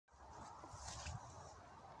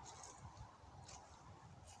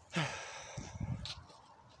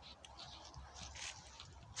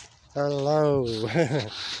Hello.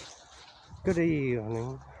 Good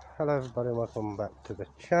evening. Hello everybody, welcome back to the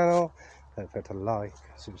channel. Don't forget to like,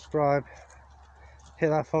 subscribe,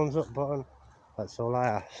 hit that thumbs up button. That's all I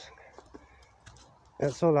ask.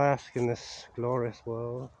 That's all I ask in this glorious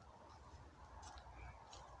world.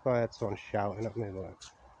 If I had someone shouting at me, but I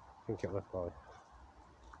think it looked like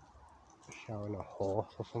shouting a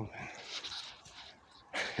horse or something.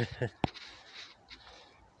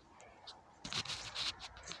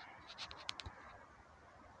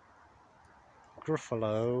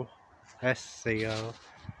 Gruffalo, Sco.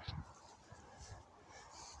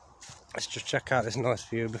 Let's just check out this nice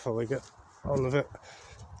view before we get on with it.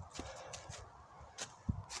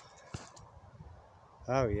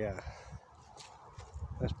 Oh yeah,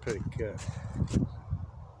 that's pretty good.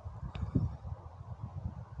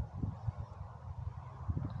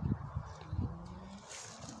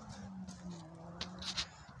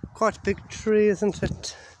 Quite a big tree, isn't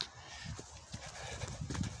it?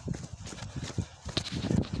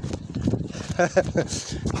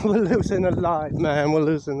 We're losing the light, man. We're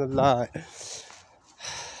losing the light.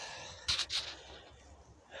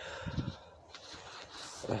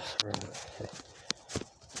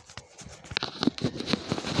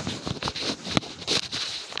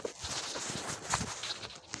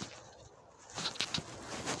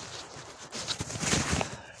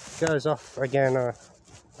 Goes off again.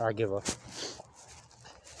 I give up.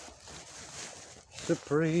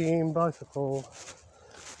 Supreme bicycle.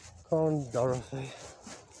 Come on, Dorothy.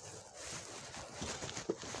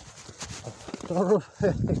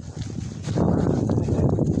 Dorothy.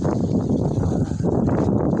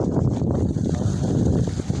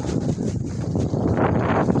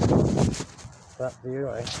 That view,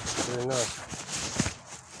 eh? Really nice.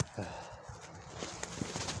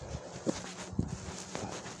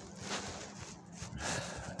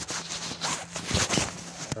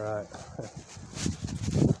 Right.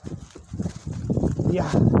 Yeah.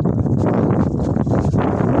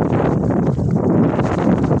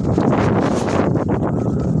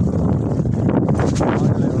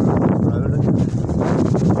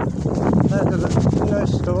 There's no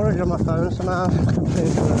storage on my phone somehow.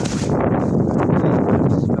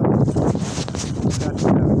 That's a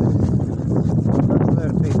load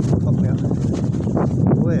of people put me up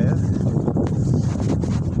with.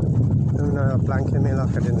 Oh no, blanking me like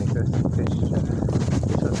I didn't exist.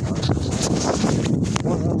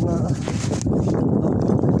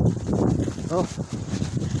 Oh,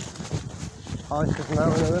 ice is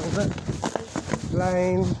melting a little bit.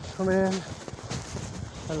 Lane coming in.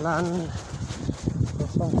 The land. Or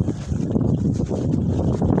something.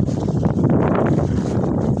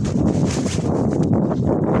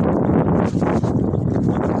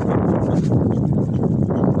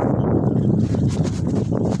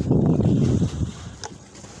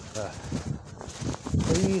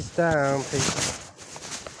 Ease down, people.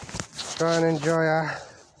 Try and enjoy our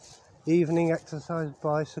evening exercise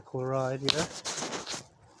bicycle ride, yeah?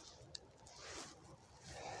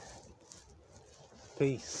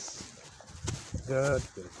 Peace. Good,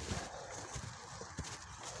 good.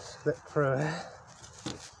 Slip through it.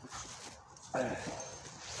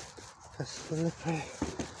 A slippery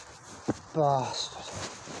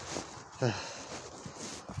bastard.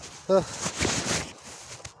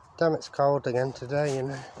 Damn, it's cold again today, you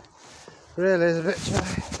know. Really is a bit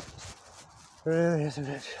chilly. Really is a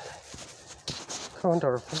bit chilly. Come on,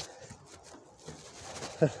 Dorothy.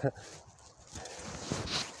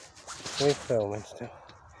 We're filming still.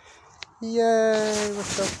 Yay, we're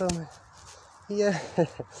still filming. Yeah.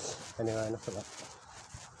 Anyway, enough of that.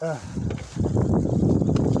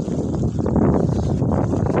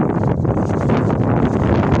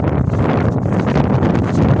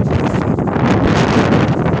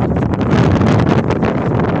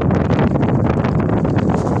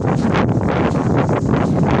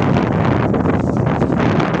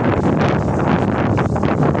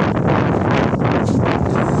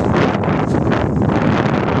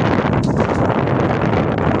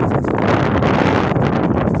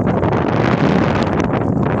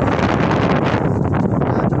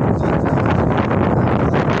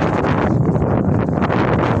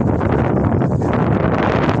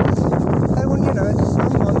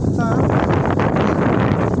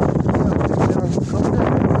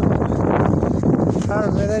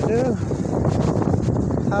 Apparently they do.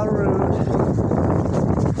 How rude.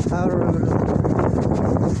 How rude.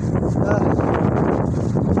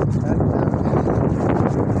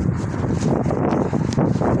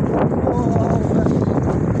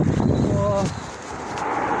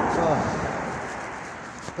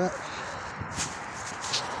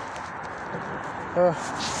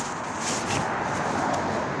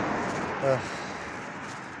 Cars.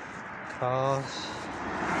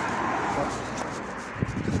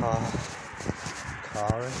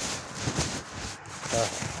 Cars.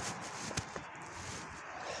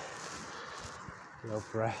 No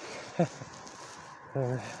brake.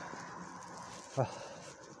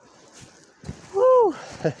 Woo!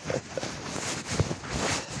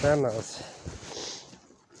 Damn, that was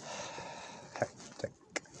hectic.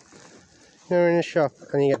 You're in a shop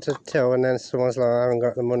and you get to the till and then someone's like, I haven't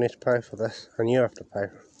got the money to pay for this, and you have to pay.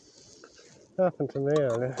 It happened to me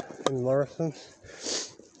earlier in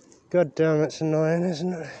Morrison's. God damn, it's annoying,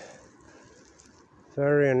 isn't it?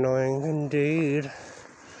 Very annoying indeed.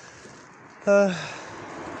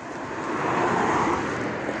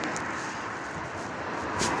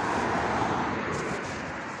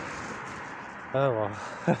 Oh well,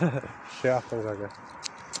 shit happens, I guess.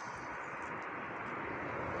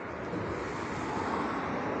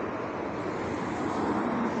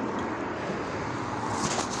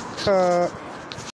 Cut.